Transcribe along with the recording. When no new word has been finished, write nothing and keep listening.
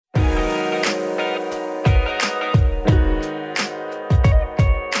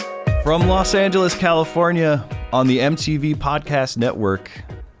From Los Angeles, California, on the MTV Podcast Network,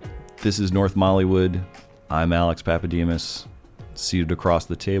 this is North Mollywood. I'm Alex Pappademas. Seated across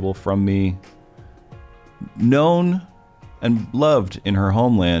the table from me, known and loved in her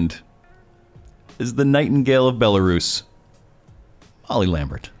homeland, is the Nightingale of Belarus, Molly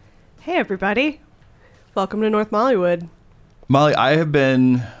Lambert. Hey, everybody. Welcome to North Mollywood. Molly, I have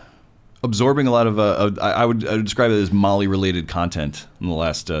been absorbing a lot of, I would describe it as Molly-related content in the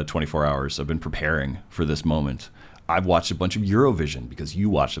last 24 hours. I've been preparing for this moment. I've watched a bunch of Eurovision because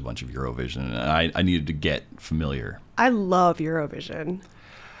you watched a bunch of Eurovision, and I needed to get familiar. I love Eurovision.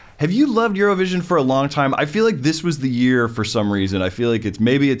 Have you loved Eurovision for a long time? I feel like this was the year for some reason. I feel like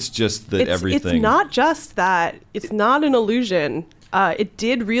it's just that everything. It's not just that. It's not an illusion. It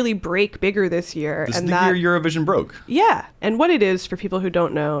did really break bigger this year. This is the year Eurovision broke. Yeah. And what it is, for people who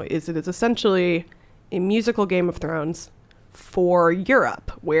don't know, is it is essentially a musical Game of Thrones for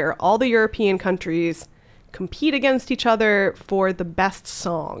Europe, where all the European countries compete against each other for the best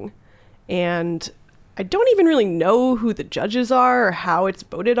song. And I don't even really know who the judges are or how it's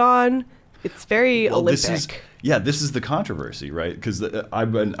voted on. It's very Olympic. This is the controversy, right? Because I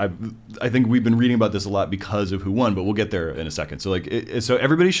think we've been reading about this a lot because of who won, but we'll get there in a second. So so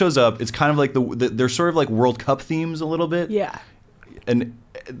everybody shows up. It's kind of like they're sort of like World Cup themes a little bit. Yeah. And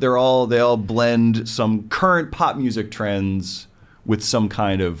they all blend some current pop music trends with some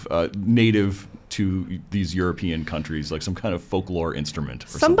kind of native to these European countries, like some kind of folklore instrument.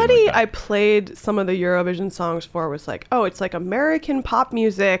 Or Somebody like I played some of the Eurovision songs for was like, oh, it's like American pop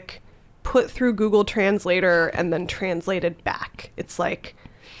music put through Google Translator and then translated back. It's like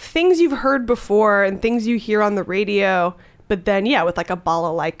things you've heard before and things you hear on the radio, but then, with like a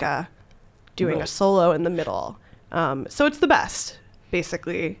balalaika doing a solo in the middle. So it's the best,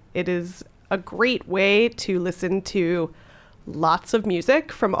 basically. It is a great way to listen to lots of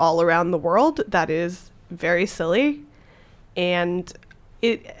music from all around the world that is very silly. And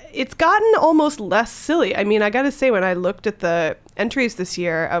it's gotten almost less silly. I mean, I gotta say, when I looked at the entries this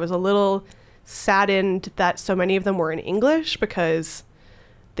year, I was a little saddened that so many of them were in English, because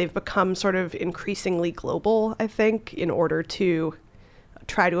they've become sort of increasingly global, I think, in order to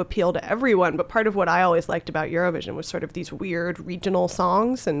try to appeal to everyone. But part of what I always liked about Eurovision was sort of these weird regional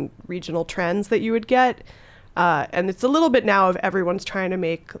songs and regional trends that you would get. And it's a little bit now of everyone's trying to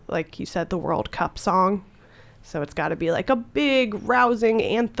make, like you said, the World Cup song. So it's got to be like a big, rousing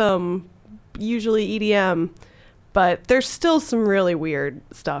anthem, usually EDM. But there's still some really weird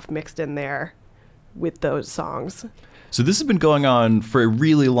stuff mixed in there with those songs. So this has been going on for a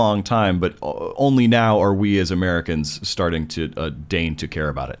really long time, but only now are we as Americans starting to deign to care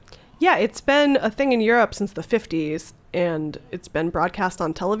about it. Yeah, it's been a thing in Europe since the 50s, and it's been broadcast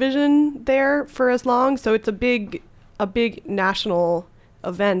on television there for as long. So it's a big national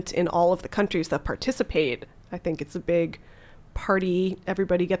event in all of the countries that participate. I think it's a big party.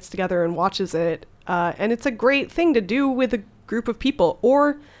 Everybody gets together and watches it. And it's a great thing to do with a group of people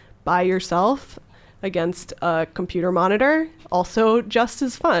or by yourself against a computer monitor. Also just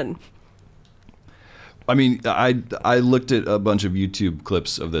as fun. I mean, I looked at a bunch of YouTube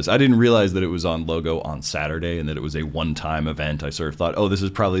clips of this. I didn't realize that it was on Logo on Saturday and that it was a one-time event. I sort of thought,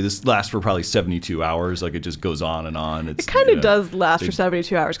 this lasts for probably 72 hours. Like, it just goes on and on. It kind of does last for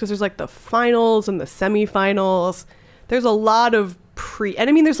 72 hours because there's like the finals and the semifinals. There's a lot of and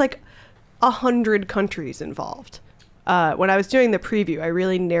I mean, there's like 100 countries involved. When I was doing the preview, I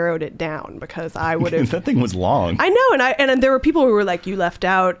really narrowed it down because I would have... That thing was long. I know, and there were people who were like, you left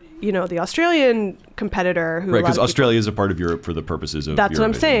out, the Australian competitor who... Right, because Australia is a part of Europe for the purposes of That's Eurovision. what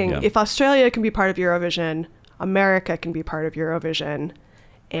I'm saying. Yeah. If Australia can be part of Eurovision, America can be part of Eurovision.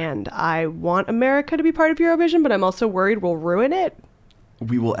 And I want America to be part of Eurovision, but I'm also worried we'll ruin it.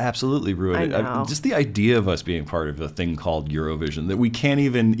 We will absolutely ruin it. Just the idea of us being part of a thing called Eurovision, that we can't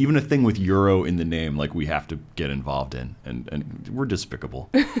even a thing with Euro in the name, like we have to get involved in. And we're despicable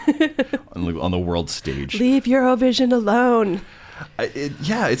on the world stage. Leave Eurovision alone.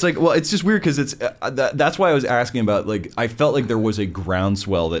 It's like, well, it's just weird because that's why I was asking about, like, I felt like there was a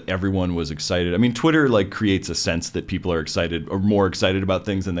groundswell that everyone was excited. I mean, Twitter like creates a sense that people are excited or more excited about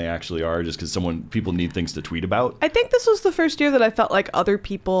things than they actually are, just because people need things to tweet about. I think this was the first year that I felt like other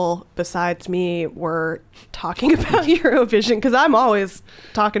people besides me were talking about Eurovision, because I'm always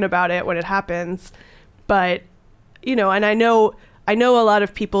talking about it when it happens. But, and I know a lot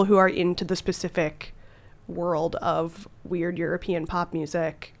of people who are into the specific world of weird European pop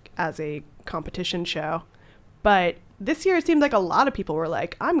music as a competition show. But this year it seemed like a lot of people were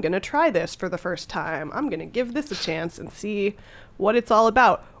like, I'm going to try this for the first time. I'm going to give this a chance and see what it's all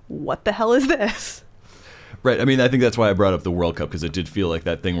about. What the hell is this? Right. I mean, I think that's why I brought up the World Cup, because it did feel like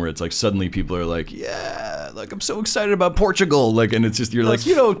that thing where it's like suddenly people are like, yeah, like I'm so excited about Portugal. Like, and it's just, you're like,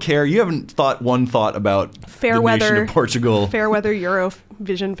 you don't care. You haven't thought one thought about fair the weather nation of Portugal. Fair weather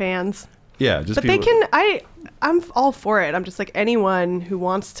Eurovision fans. Yeah. Just but people, they can, I'm all for it. I'm just like, anyone who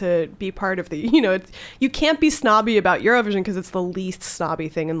wants to be part of the, you can't be snobby about Eurovision because it's the least snobby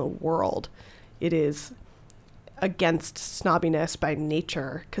thing in the world. It is against snobbiness by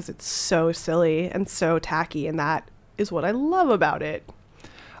nature because it's so silly and so tacky, and that is what I love about it.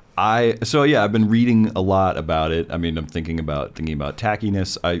 I've been reading a lot about it. I mean, I'm thinking about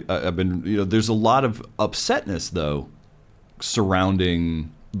tackiness. I've been, there's a lot of upsetness though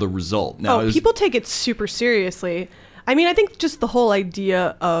surrounding the result. Now, people take it super seriously. I mean, I think just the whole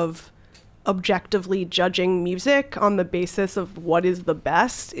idea of objectively judging music on the basis of what is the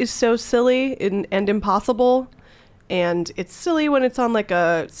best is so silly and impossible. And it's silly when it's on like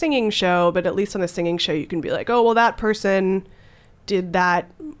a singing show, but at least on a singing show you can be like, oh, well, that person did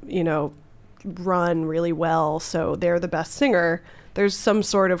that, run really well, so they're the best singer. There's some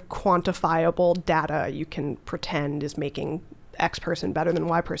sort of quantifiable data you can pretend is making X person better than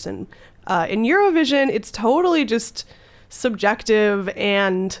Y person. In Eurovision, it's totally just subjective,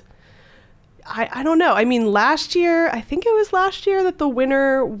 and I don't know. I mean, I think it was last year that the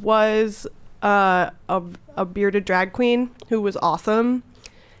winner was a bearded drag queen who was awesome.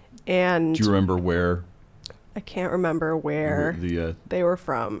 And do you remember where? I can't remember where they were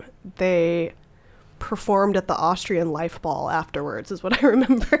from. They performed at the Austrian Life Ball afterwards is what I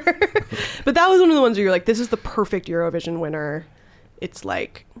remember. But that was one of the ones where you're like, this is the perfect Eurovision winner. It's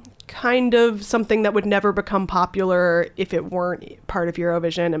like kind of something that would never become popular if it weren't part of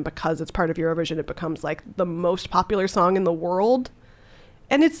Eurovision, and because it's part of Eurovision, it becomes like the most popular song in the world.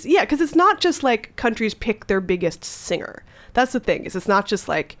 And it's, because it's not just like countries pick their biggest singer. That's the thing, is it's not just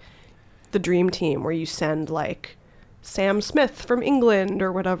like the dream team where you send like Sam Smith from England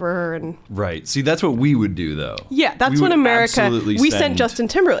or whatever. And right. See, that's what we would do though. Yeah, that's what America, we sent Justin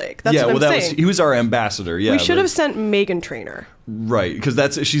Timberlake. That's what I'm saying. He was our ambassador. Yeah, we should have sent Meghan Trainor. Right,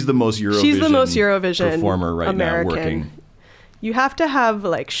 because she's the most Eurovision performer right American. Now working. You have to have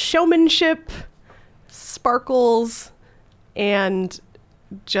like showmanship, sparkles, and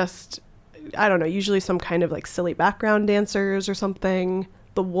just, I don't know, usually some kind of like silly background dancers or something.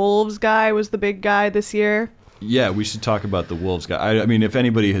 The Wolves guy was the big guy this year. Yeah, we should talk about the Wolves guy. I mean, if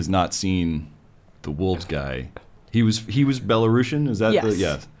anybody has not seen the Wolves guy, he was Belarusian. Is that yes?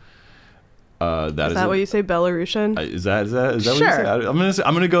 Yes. Is that what you say, Belarusian? Is that sure. What you say?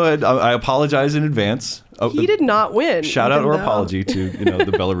 I'm gonna go ahead. I apologize in advance. He did not win. Shout out or apology to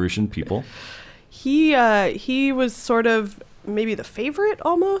the Belarusian people. He was sort of maybe the favorite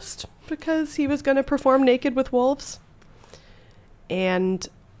almost because he was going to perform naked with wolves, and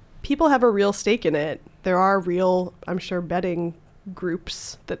people have a real stake in it. There are real, I'm sure, betting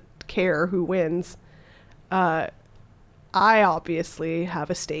groups that care who wins. I obviously have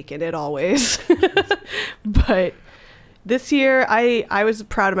a stake in it always. But this year, I was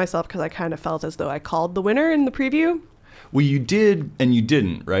proud of myself because I kind of felt as though I called the winner in the preview. Well, you did and you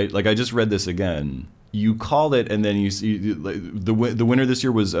didn't, right? Like, I just read this again. You called it, and then you see the winner this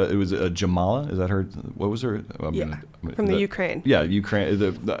year was Jamala. Is that her? What was her? From the Ukraine. Yeah,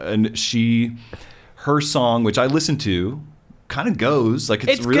 Ukraine. And her song, which I listened to, kind of goes like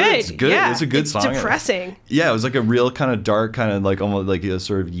it's really good. It's good. Yeah, it's a good song. It's depressing. Yeah, it was like a real kind of dark, kind of like almost like a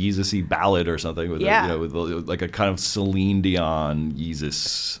sort of Yeezus-y ballad or something. With with like a kind of Celine Dion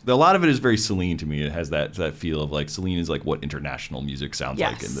Yeezus. A lot of it is very Celine to me. It has that feel of like Celine is like what international music sounds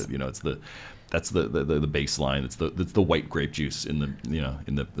like, and it's that's the bass line. It's the white grape juice in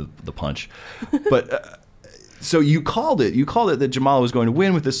the punch. But so you called it that Jamal was going to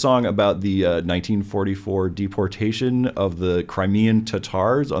win with this song about the 1944 deportation of the Crimean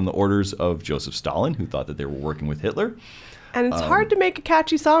Tatars on the orders of Joseph Stalin, who thought that they were working with Hitler. And it's hard to make a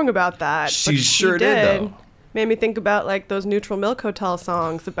catchy song about that. She sure did, though. Made me think about like those Neutral Milk Hotel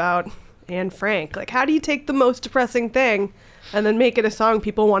songs about Anne Frank. Like, how do you take the most depressing thing and then make it a song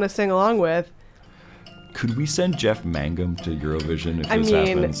people want to sing along with? Could we send Jeff Mangum to Eurovision if this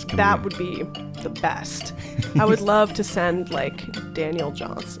happens? That would be the best. I would love to send, like, Daniel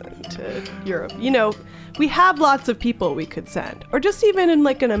Johnson to Europe. We have lots of people we could send. Or just even in,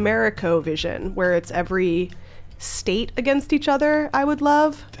 like, an Americovision, where it's every state against each other, I would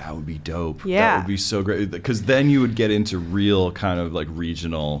love. That would be dope. Yeah. That would be so great. Because then you would get into real kind of, like,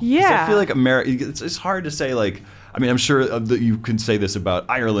 regional. Yeah. I feel like it's hard to say, like, I mean, I'm sure that you can say this about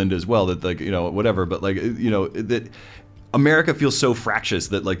Ireland as well, that, like, whatever, but, like, that America feels so fractious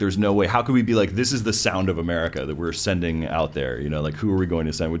that like there's no way. How could we be like, this is the sound of America that we're sending out there? You know, like who are we going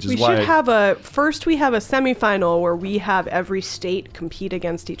to send? Which is why we have a semifinal where we have every state compete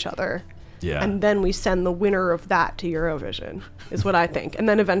against each other. Yeah. And then we send the winner of that to Eurovision, is what I think. And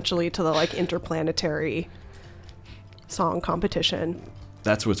then eventually to the like interplanetary song competition.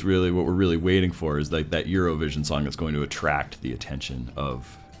 That's what we're really waiting for, is like that Eurovision song that's going to attract the attention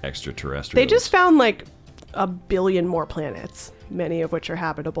of extraterrestrials. They just found like 1 billion more planets, many of which are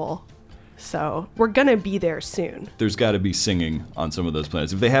habitable. So we're going to be there soon. There's got to be singing on some of those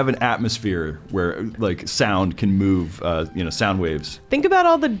planets. If they have an atmosphere where like sound can move, sound waves. Think about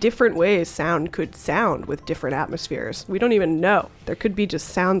all the different ways sound could sound with different atmospheres. We don't even know. There could be just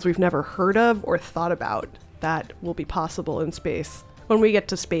sounds we've never heard of or thought about that will be possible in space when we get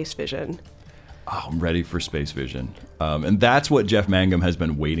to space vision. Oh, I'm ready for space vision, and that's what Jeff Mangum has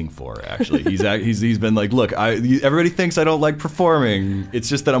been waiting for. Actually, he's been like, look, everybody thinks I don't like performing. It's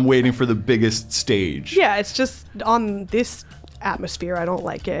just that I'm waiting for the biggest stage. Yeah, it's just on this atmosphere I don't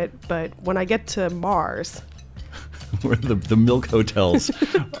like it, but when I get to Mars, where the milk hotels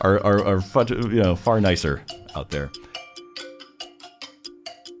are far nicer out there.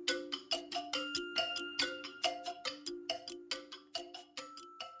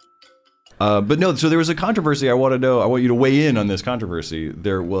 But no, so there was a controversy. I want you to weigh in on this controversy.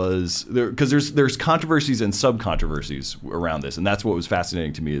 Because there's controversies and sub-controversies around this, and that's what was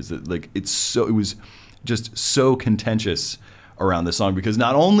fascinating to me, is that like it was just so contentious around this song, because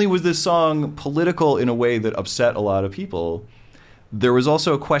not only was this song political in a way that upset a lot of people, there was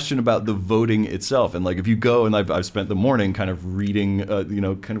also a question about the voting itself. And like if you go, and I've spent the morning kind of reading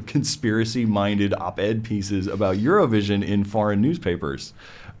kind of conspiracy-minded op-ed pieces about Eurovision in foreign newspapers.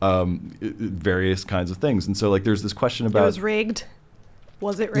 Various kinds of things, and so like there's this question about, it was rigged.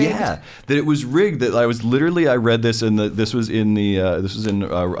 Was it rigged? Yeah, that it was rigged. That I read this in I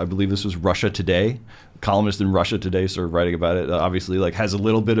believe this was Russia Today. A columnist in Russia Today sort of writing about it. Obviously, like has a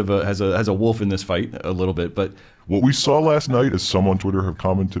little bit of has a wolf in this fight a little bit, but. What we saw last night, as some on Twitter have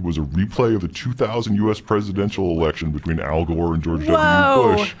commented, was a replay of the 2000 U.S. presidential election between Al Gore and George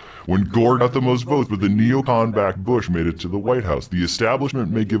W. Bush, when Gore got the most votes, but the neocon-backed Bush made it to the White House. The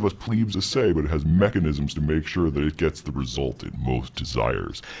establishment may give us plebes a say, but it has mechanisms to make sure that it gets the result it most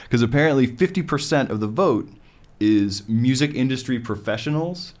desires. Because apparently 50% of the vote is music industry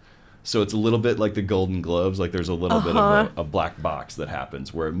professionals. So it's a little bit like the Golden Globes, like there's a little bit of a black box that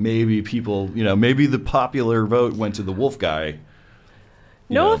happens where maybe people, maybe the popular vote went to the wolf guy.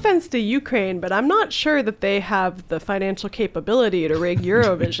 No offense to Ukraine, but I'm not sure that they have the financial capability to rig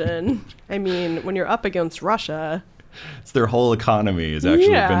Eurovision. I mean, when you're up against Russia. It's their whole economy has actually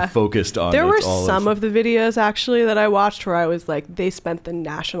been focused on. There were some of the videos actually that I watched where I was like, they spent the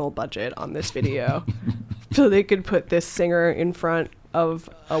national budget on this video so they could put this singer in front of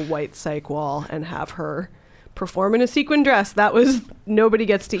a white psych wall and have her perform in a sequin dress. That was nobody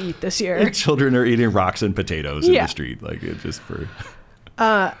gets to eat this year. Children are eating rocks and potatoes in the street, like it just for.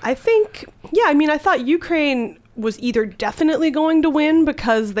 I think, I thought Ukraine was either definitely going to win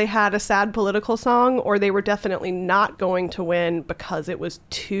because they had a sad political song, or they were definitely not going to win because it was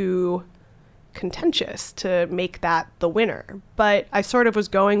too contentious to make that the winner. But I sort of was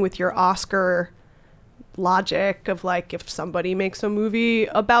going with your Oscar logic of like, if somebody makes a movie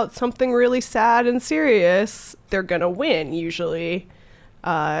about something really sad and serious, they're gonna win usually.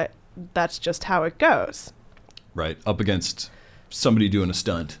 That's just how it goes. Right, up against somebody doing a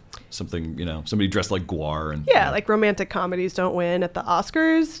stunt, something, somebody dressed like Guar. And like romantic comedies don't win at the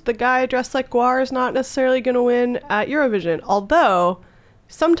Oscars. The guy dressed like Guar is not necessarily gonna win at Eurovision, although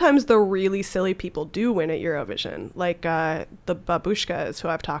sometimes the really silly people do win at Eurovision, like the babushkas who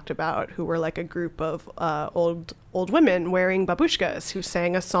I've talked about, who were like a group of old women wearing babushkas who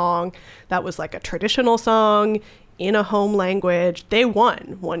sang a song that was like a traditional song in a home language. They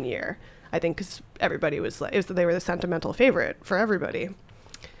won one year, I think, because everybody was like, they were the sentimental favorite for everybody.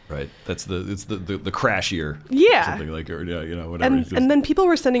 Right. That's the crash year. Yeah. Something like, whatever. And then people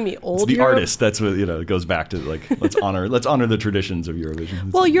were sending me old. It's the artist. That's what, it goes back to like, let's honor the traditions of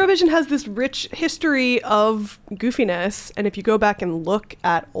Eurovision. Well, Eurovision has this rich history of goofiness. And if you go back and look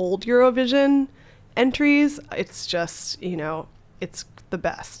at old Eurovision entries, it's just, it's the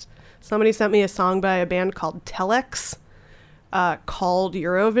best. Somebody sent me a song by a band called Telex, called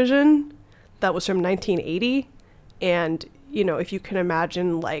Eurovision. That was from 1980. And if you can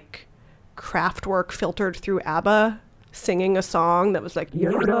imagine like Kraftwerk filtered through ABBA singing a song that was like,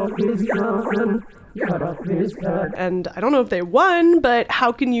 Eurovision, and I don't know if they won, but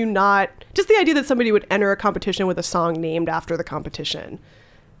how can you not, just the idea that somebody would enter a competition with a song named after the competition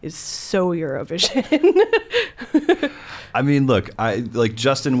is so Eurovision. I mean, look,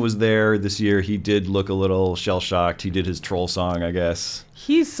 Justin was there this year. He did look a little shell-shocked. He did his troll song, I guess.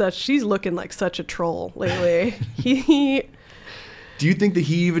 He's looking like such a troll lately. he Do you think that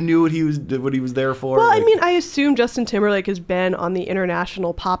he even knew what he was there for? Well, I mean, I assume Justin Timberlake has been on the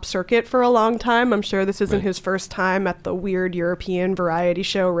international pop circuit for a long time. I'm sure this isn't his first time at the weird European variety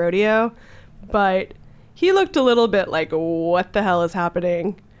show rodeo, but he looked a little bit like, what the hell is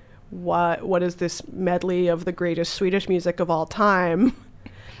happening? What is this medley of the greatest Swedish music of all time?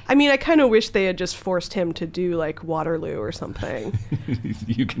 I mean, I kind of wish they had just forced him to do like Waterloo or something.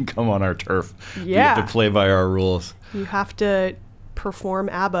 You can come on our turf. Yeah. You have to play by our rules. You have to perform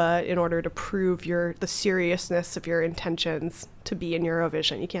ABBA in order to prove the seriousness of your intentions to be in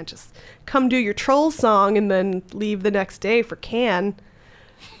Eurovision. You can't just come do your troll song and then leave the next day for Cannes.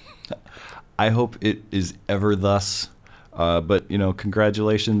 I hope it is ever thus. But,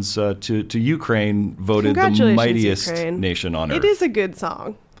 congratulations to Ukraine, voted the mightiest Ukraine. nation on earth. It is a good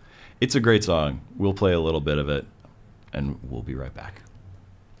song. It's a great song. We'll play a little bit of it, and we'll be right back.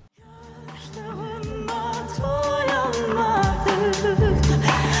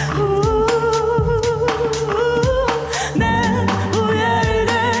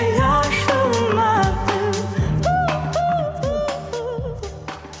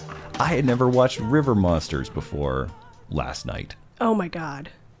 I had never watched River Monsters before last night. Oh my God.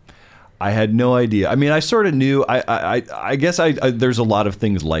 I had no idea. I mean, I sort of knew. I guess there's a lot of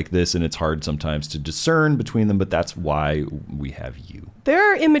things like this, and it's hard sometimes to discern between them, but that's why we have you.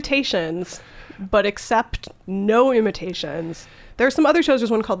 There are imitations, but except no imitations. There's some other shows.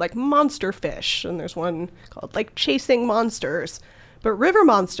 There's one called like Monster Fish, and there's one called like Chasing Monsters. But River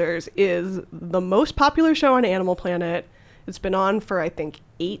Monsters is the most popular show on Animal Planet. It's been on for, I think,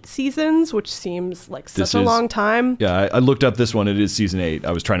 8 seasons, which seems like such a long time. Yeah, I looked up this one. It is season 8.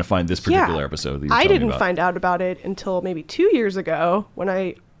 I was trying to find this particular episode that you were I telling me didn't about. find out about it until maybe 2 years ago when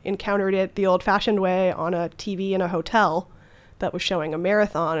I encountered it the old-fashioned way on a TV in a hotel that was showing a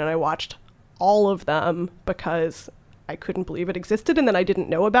marathon, and I watched all of them because I couldn't believe it existed, and then I didn't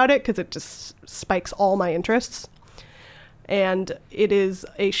know about it because it just spikes all my interests. And it is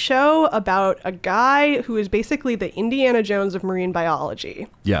a show about a guy who is basically the Indiana Jones of marine biology.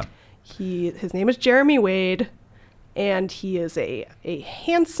 Yeah. His name is Jeremy Wade, and he is a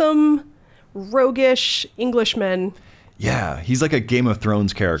handsome, roguish Englishman. Yeah, he's like a Game of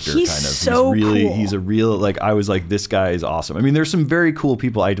Thrones character, He's kind of. So he's really, cool. He's a real, I was like, this guy is awesome. I mean, there's some very cool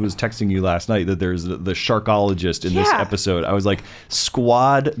people. I was texting you last night that there's the sharkologist in this episode. I was like,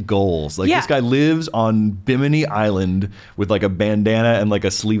 squad goals. This guy lives on Bimini Island with like a bandana and like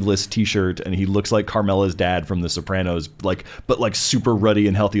a sleeveless t-shirt, and he looks like Carmela's dad from The Sopranos, but super ruddy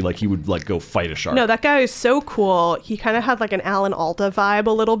and healthy, like he would like go fight a shark. No, that guy is so cool. He kind of had like an Alan Alda vibe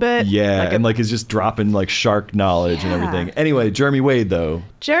a little bit. Yeah, and is just dropping like shark knowledge and everything. Anyway, Jeremy Wade, though.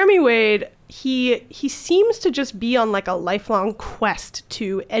 Jeremy Wade, he seems to just be on like a lifelong quest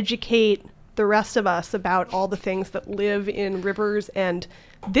to educate the rest of us about all the things that live in rivers. And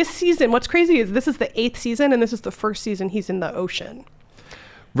this season, what's crazy is this is the 8th season, and this is the first season he's in the ocean.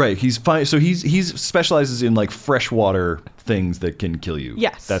 Right, he's fine. So he's specializes in like freshwater things that can kill you.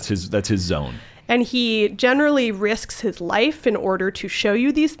 Yes, that's his zone. And he generally risks his life in order to show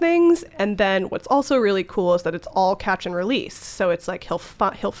you these things. And then what's also really cool is that it's all catch and release. So it's like he'll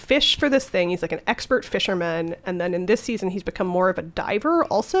fish for this thing. He's like an expert fisherman. And then in this season, he's become more of a diver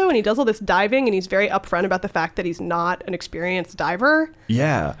also. And he does all this diving, and he's very upfront about the fact that he's not an experienced diver.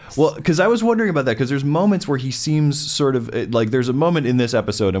 Yeah. Well, because I was wondering about that, because there's moments where he seems sort of like, there's a moment in this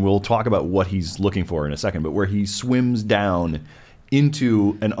episode, and we'll talk about what he's looking for in a second, but where he swims down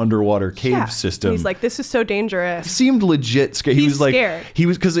into an underwater cave system. He's like, this is so dangerous. He seemed legit scared. He's scared. He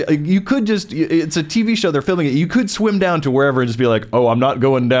was, because you could just, it's a TV show, they're filming it. You could swim down to wherever and just be like, oh, I'm not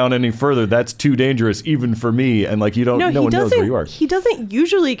going down any further. That's too dangerous, even for me. And like, no one knows where you are. He doesn't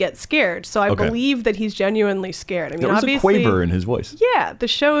usually get scared. So I believe that he's genuinely scared. I mean, there was obviously, a quaver in his voice. Yeah. The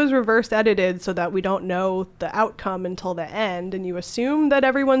show is reverse edited so that we don't know the outcome until the end. And you assume that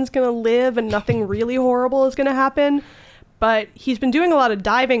everyone's going to live and nothing really horrible is going to happen. But he's been doing a lot of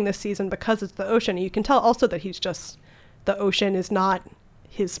diving this season because it's the ocean. You can tell also that the ocean is not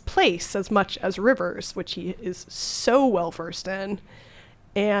his place as much as rivers, which he is so well versed in.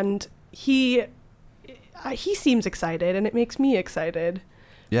 And he seems excited, and it makes me excited.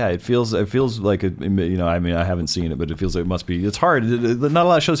 Yeah, it feels like I mean, I haven't seen it, but it feels like it must be. It's hard. Not a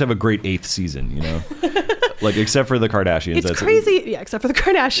lot of shows have a great 8th season, like except for the Kardashians. It's crazy. Yeah, except for the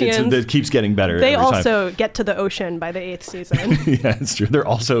Kardashians. It keeps getting better. They every also time. get to the ocean by the 8th season. Yeah, it's true. They're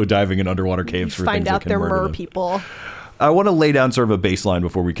also diving in underwater caves for find things out that can they're murder mer them. people. I want to lay down sort of a baseline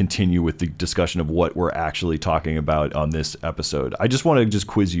before we continue with the discussion of what we're actually talking about on this episode. I just want to just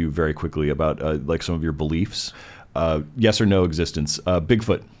quiz you very quickly about like some of your beliefs. Yes or no existence.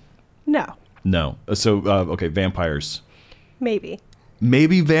 Bigfoot. No. No. Okay, vampires. Maybe.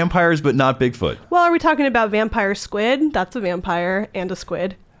 Maybe vampires, but not Bigfoot. Well, are we talking about vampire squid? That's a vampire and a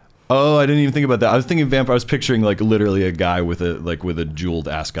squid. Oh, I didn't even think about that. I was thinking vampire. I was picturing like literally a guy with a jeweled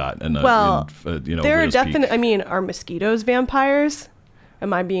ascot and there are definitely. I mean, are mosquitoes vampires?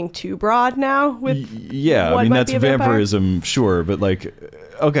 Am I being too broad now? With yeah, I mean that's vampirism, sure, but like,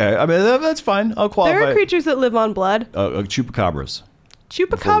 okay, I mean that's fine. I'll qualify. There are creatures that live on blood. Chupacabras.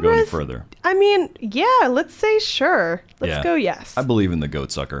 Chupacabras? Further. I mean, yeah, let's say sure. Let's go yes. I believe in the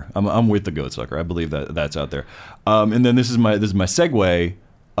goat sucker. I'm with the goat sucker. I believe that's out there. And then this is my segue.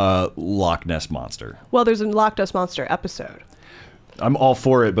 Loch Ness Monster. Well, there's a Loch Ness Monster episode. I'm all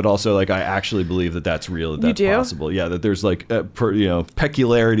for it, but also like I actually believe that that's real. That's you do? Possible. Yeah, that there's like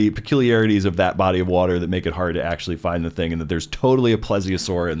peculiarities of that body of water that make it hard to actually find the thing, and that there's totally a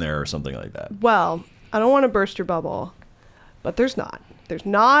plesiosaur in there or something like that. Well, I don't want to burst your bubble, but there's not. There's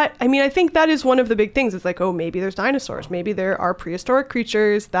not. I mean, I think that is one of the big things. It's like, oh, maybe there's dinosaurs. Maybe there are prehistoric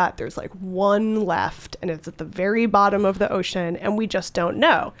creatures that there's like one left and it's at the very bottom of the ocean and we just don't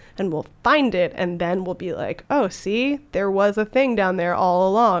know. And we'll find it and then we'll be like, oh, see, there was a thing down there all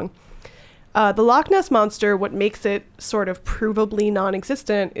along. The Loch Ness Monster, what makes it sort of provably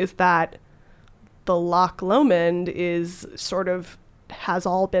non-existent is that the Loch Lomond is sort of has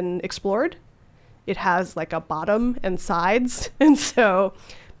all been explored. It has like a bottom and sides. And so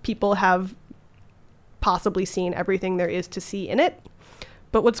people have possibly seen everything there is to see in it.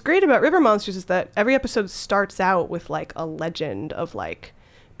 But what's great about River Monsters is that every episode starts out with like a legend of like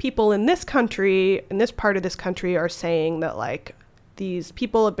people in this country, in this part of this country are saying that like these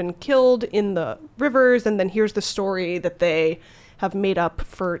people have been killed in the rivers. And then here's the story that they have made up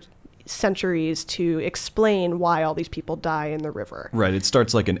for centuries to explain why all these people die in the river. Right. It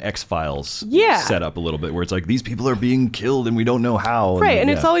starts like an X-Files setup a little bit where it's like these people are being killed and we don't know how. Right. And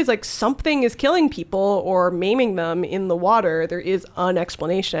it's always like something is killing people or maiming them in the water. There is an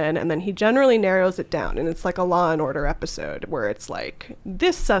explanation. And then he generally narrows it down. And it's like a Law and Order episode where it's like,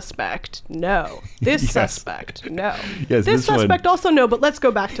 this suspect, no. This suspect, no. Yes, this suspect also no. But let's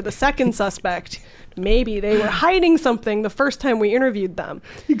go back to the second suspect. Maybe they were hiding something the first time we interviewed them.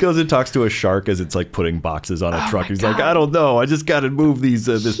 He goes and talks to a shark as it's like putting boxes on a truck. He's like, I don't know. I just got to move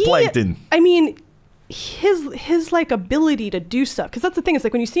this plankton. I mean, his like ability to do stuff. Because that's the thing. It's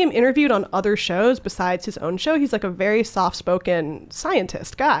like when you see him interviewed on other shows besides his own show, he's like a very soft-spoken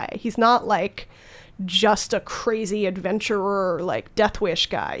scientist guy. He's not like just a crazy adventurer, like Death Wish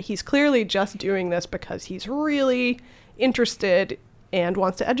guy. He's clearly just doing this because he's really interested and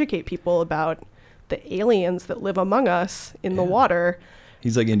wants to educate people about the aliens that live among us in the water.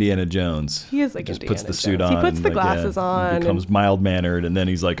 He's like Indiana Jones. He is like just Indiana puts the Jones. suit on. He puts the glasses on. Becomes mild-mannered, and then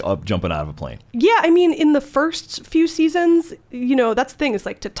he's like up jumping out of a plane. Yeah, I mean, in the first few seasons, you know, that's the thing. Is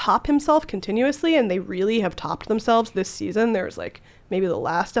like to top himself continuously, and they really have topped themselves this season. There's like maybe the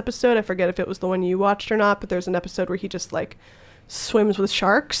last episode. I forget if it was the one you watched or not, but there's an episode where he just like swims with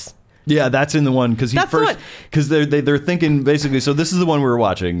sharks. Yeah, that's in the one because they're thinking basically. So this is the one we were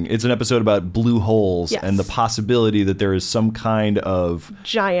watching. It's an episode about blue holes and the possibility that there is some kind of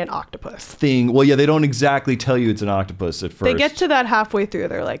giant octopus thing. Well, yeah, they don't exactly tell you it's an octopus at first. They get to that halfway through.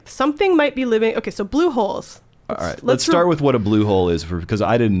 They're like, something might be living. Okay, so blue holes. All right, let's start with what a blue hole is, because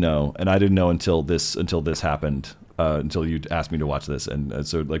I didn't know, and I didn't know until this happened. Until you asked me to watch this, and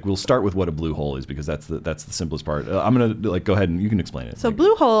so like we'll start with what a blue hole is because that's the simplest part. I'm gonna like go ahead and you can explain it. So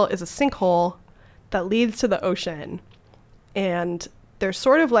blue hole is a sinkhole that leads to the ocean, and they're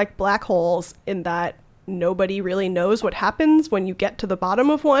sort of like black holes in that nobody really knows what happens when you get to the bottom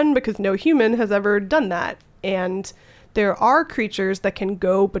of one because no human has ever done that. And there are creatures that can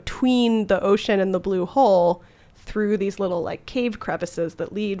go between the ocean and the blue hole through these little like cave crevices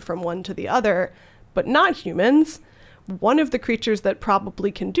that lead from one to the other, but not humans. One of the creatures that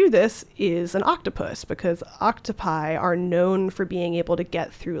probably can do this is an octopus, because octopi are known for being able to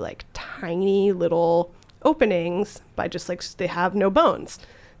get through like tiny little openings by just like, they have no bones.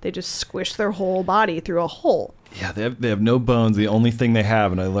 They just squish their whole body through a hole. Yeah, they have no bones. The only thing they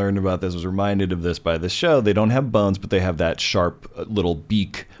have, and I learned about this, was reminded of this by this show, they don't have bones, but they have that sharp little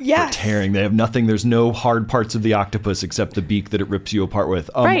beak for tearing. They have nothing. There's no hard parts of the octopus except the beak that it rips you apart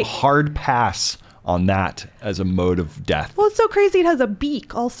with. Right. Hard pass on that as a mode of death. Well, it's so crazy it has a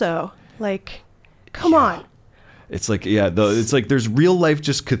beak also. Like, come on. It's like, it's like there's real life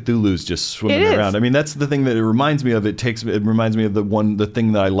just Cthulhu's just swimming around. I mean, that's the thing that it reminds me of. It reminds me of the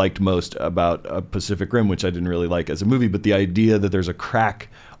thing that I liked most about Pacific Rim, which I didn't really like as a movie, but the idea that there's a crack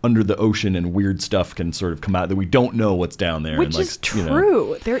under the ocean and weird stuff can sort of come out that we don't know what's down there. Which is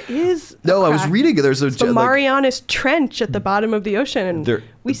true. There is. No, I was reading it. There's the Marianas Trench at the bottom of the ocean, and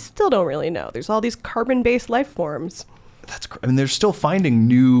we still don't really know. There's all these carbon-based life forms. They're still finding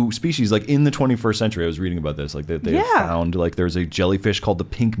new species. Like in the 21st century, I was reading about this. Like they found there's a jellyfish called the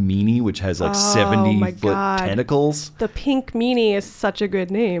pink meanie, which has 70-foot tentacles. The pink meanie is such a good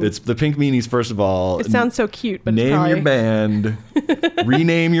name. It's the pink meanies. First of all, it sounds so cute. But name your band,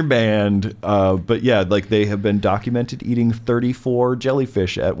 rename your band. But yeah, like they have been documented eating 34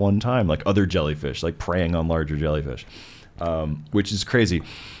 jellyfish at one time, like other jellyfish, like preying on larger jellyfish, which is crazy.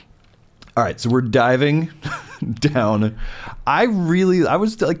 All right, so we're diving down. I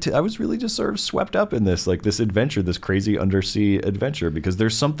was really just sort of swept up in this adventure, this crazy undersea adventure, because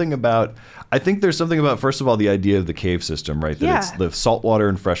there's something about first of all the idea of the cave system, right? That it's the saltwater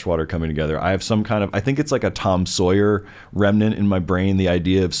and freshwater coming together. I have some kind of, I think it's like a Tom Sawyer remnant in my brain, the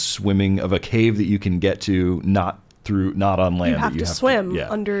idea of swimming, of a cave that you can get to not on land. You have to swim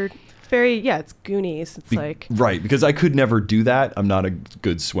under. It's Goonies. It's right, because I could never do that. I'm not a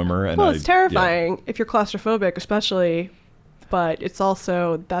good swimmer, and it's terrifying if you're claustrophobic, especially. But it's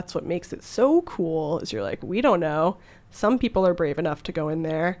also, that's what makes it so cool. Is you're like, we don't know. Some people are brave enough to go in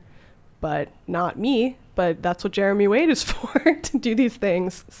there, but not me. But that's what Jeremy Wade is for, to do these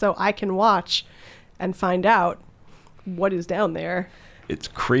things, so I can watch and find out what is down there. It's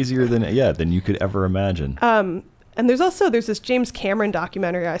crazier than you could ever imagine. And there's this James Cameron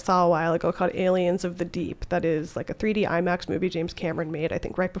documentary I saw a while ago called Aliens of the Deep. That is like a 3D IMAX movie James Cameron made, I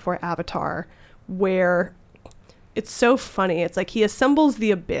think, right before Avatar, where it's so funny. It's like he assembles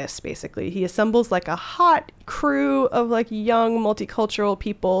the abyss, basically. He assembles like a hot crew of like young multicultural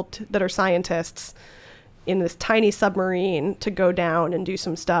people that are scientists in this tiny submarine to go down and do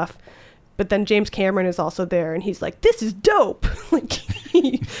some stuff. But then James Cameron is also there, and he's like, this is dope. Like,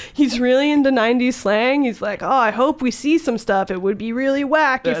 he's really into 90s slang. He's like, oh, I hope we see some stuff. It would be really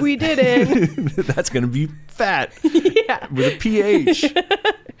whack if we didn't. That's going to be fat. Yeah. With a PH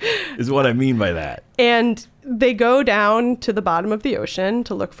is what I mean by that. And they go down to the bottom of the ocean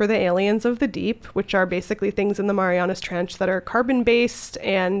to look for the aliens of the deep, which are basically things in the Marianas Trench that are carbon-based.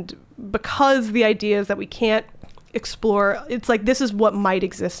 And because the idea is that we can't explore, it's like this is what might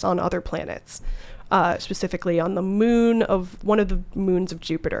exist on other planets, specifically on the moon of one of the moons of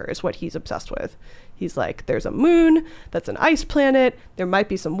Jupiter is what he's obsessed with. He's like, there's a moon that's an ice planet, there might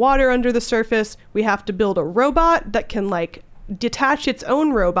be some water under the surface, we have to build a robot that can like detach its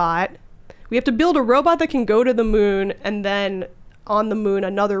own robot, we have to build a robot that can go to the moon, and then on the moon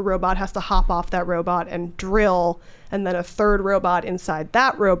another robot has to hop off that robot and drill, and then a third robot inside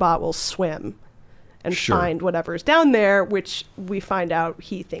that robot will swim and find whatever's down there, which we find out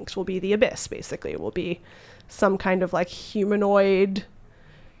he thinks will be the abyss, basically. It will be some kind of like humanoid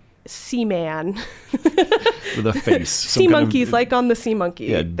seaman. With a face. Sea monkeys, like on the Sea Monkey.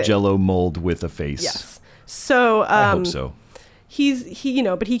 Yeah, Jello mold with a face. Yes. So I hope so.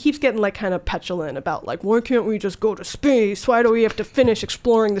 But he keeps getting like kind of petulant about like, why can't we just go to space? Why do we have to finish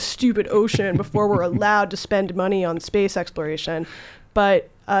exploring the stupid ocean before we're allowed to spend money on space exploration? But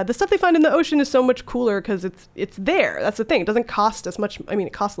the stuff they find in the ocean is so much cooler because it's there. That's the thing. It doesn't cost as much. I mean,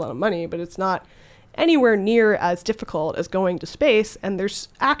 it costs a lot of money, but it's not anywhere near as difficult as going to space. And there's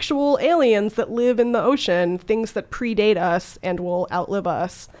actual aliens that live in the ocean, things that predate us and will outlive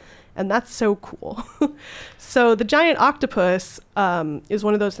us. And that's so cool. So the giant octopus is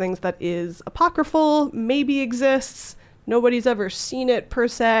one of those things that is apocryphal, maybe exists. Nobody's ever seen it per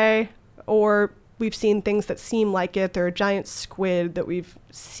se, or we've seen things that seem like it. There are giant squid that we've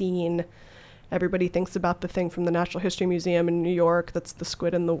seen. Everybody thinks about the thing from the Natural History Museum in New York. That's the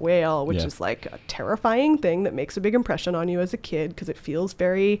squid and the whale, which is like a terrifying thing that makes a big impression on you as a kid because it feels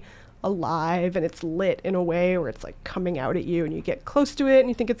very alive and it's lit in a way where it's like coming out at you and you get close to it and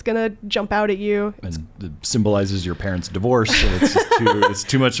you think it's gonna jump out at you. And it symbolizes your parents' divorce. And it's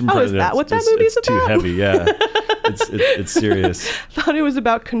too much. Oh, is that what that movie's about? It's too heavy. Yeah, it's serious. Thought it was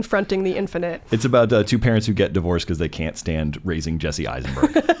about confronting the infinite. It's about two parents who get divorced because they can't stand raising Jesse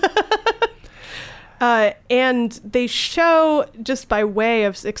Eisenberg. And they show, just by way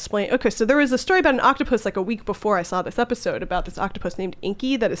of explain. Okay, so there was a story about an octopus like a week before I saw this episode about this octopus named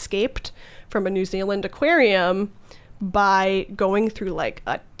Inky that escaped from a New Zealand aquarium by going through like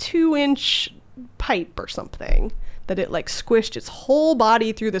a 2-inch pipe or something, that it like squished its whole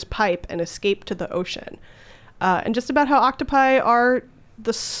body through this pipe and escaped to the ocean. And just about how octopi are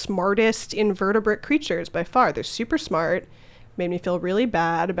the smartest invertebrate creatures by far. They're super smart. Made me feel really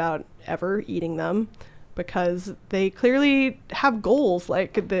bad about ever eating them because they clearly have goals.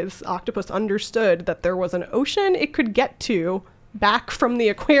 Like, this octopus understood that there was an ocean it could get to back from the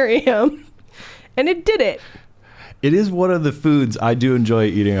aquarium, and it did it. It is one of the foods I do enjoy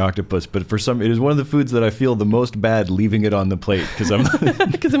eating octopus, but it is one of the foods that I feel the most bad leaving it on the plate because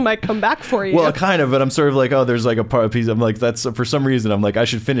because it might come back for you. Well, kind of, but I'm sort of like, oh, there's like a piece. I'm like, that's for some reason. I'm like, I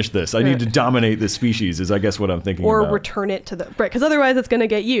should finish this. I need to dominate this species. Is I guess what I'm thinking. Or about. return it to the right, because otherwise it's gonna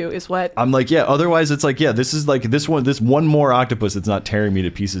get you. Is what I'm like. Yeah. Otherwise, it's like, yeah, this is like this one more octopus. It's not tearing me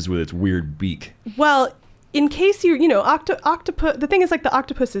to pieces with its weird beak. Well, in case you know, octopus. The thing is, like, the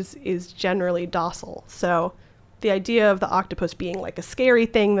octopus is generally docile, so. The idea of the octopus being like a scary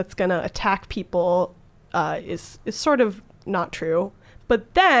thing that's going to attack people is sort of not true.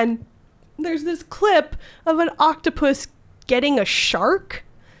 But then there's this clip of an octopus getting a shark.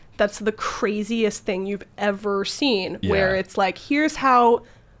 That's the craziest thing you've ever seen, where it's like, here's how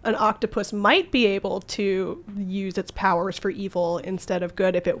an octopus might be able to use its powers for evil instead of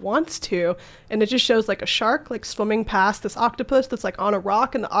good if it wants to. And it just shows like a shark like swimming past this octopus that's like on a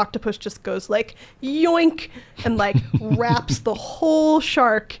rock, and the octopus just goes like yoink and like wraps the whole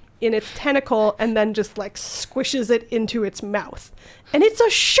shark in its tentacle and then just like squishes it into its mouth. And it's a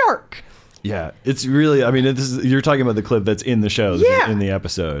shark. Yeah, it's really, I mean, you're talking about the clip that's in the show, in the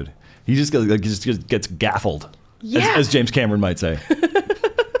episode. He just gets gaffled, as James Cameron might say.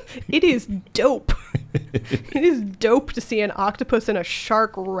 It is dope. It is dope to see an octopus and a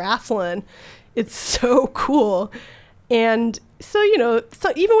shark wrestling. It's so cool. And so, you know,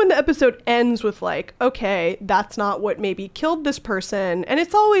 so even when the episode ends with like, okay, that's not what maybe killed this person. And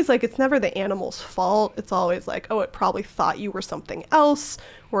it's always like, it's never the animal's fault. It's always like, oh, it probably thought you were something else,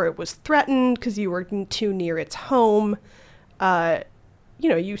 or it was threatened because you were too near its home. You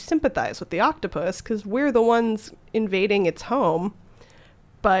know, you sympathize with the octopus because we're the ones invading its home.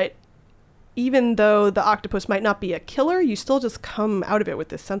 But even though the octopus might not be a killer, you still just come out of it with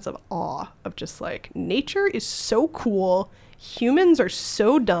this sense of awe of just like, nature is so cool. Humans are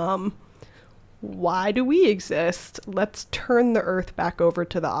so dumb. Why do we exist? Let's turn the earth back over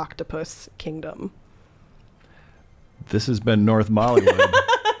to the octopus kingdom. This has been North Mollywood.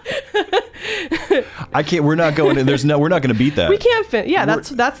 We're not going in. We're not going to beat that. We can't Yeah,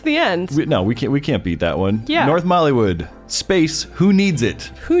 that's the end. We can't beat that one. Yeah. North Mollywood. Space. Who needs it?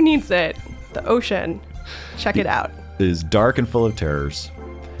 Who needs it? The ocean. Check it out. It is dark and full of terrors.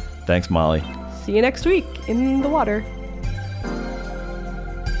 Thanks, Molly. See you next week in the water.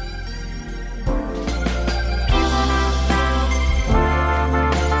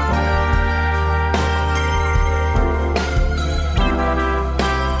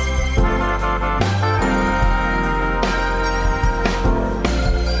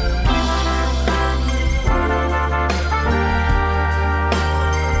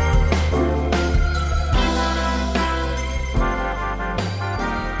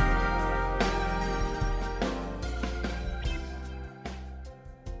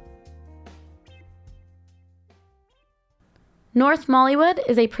 North Mollywood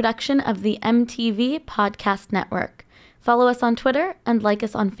is a production of the MTV Podcast Network. Follow us on Twitter and like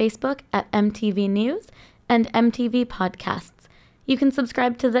us on Facebook at MTV News and MTV Podcasts. You can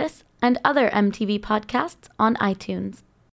subscribe to this and other MTV podcasts on iTunes.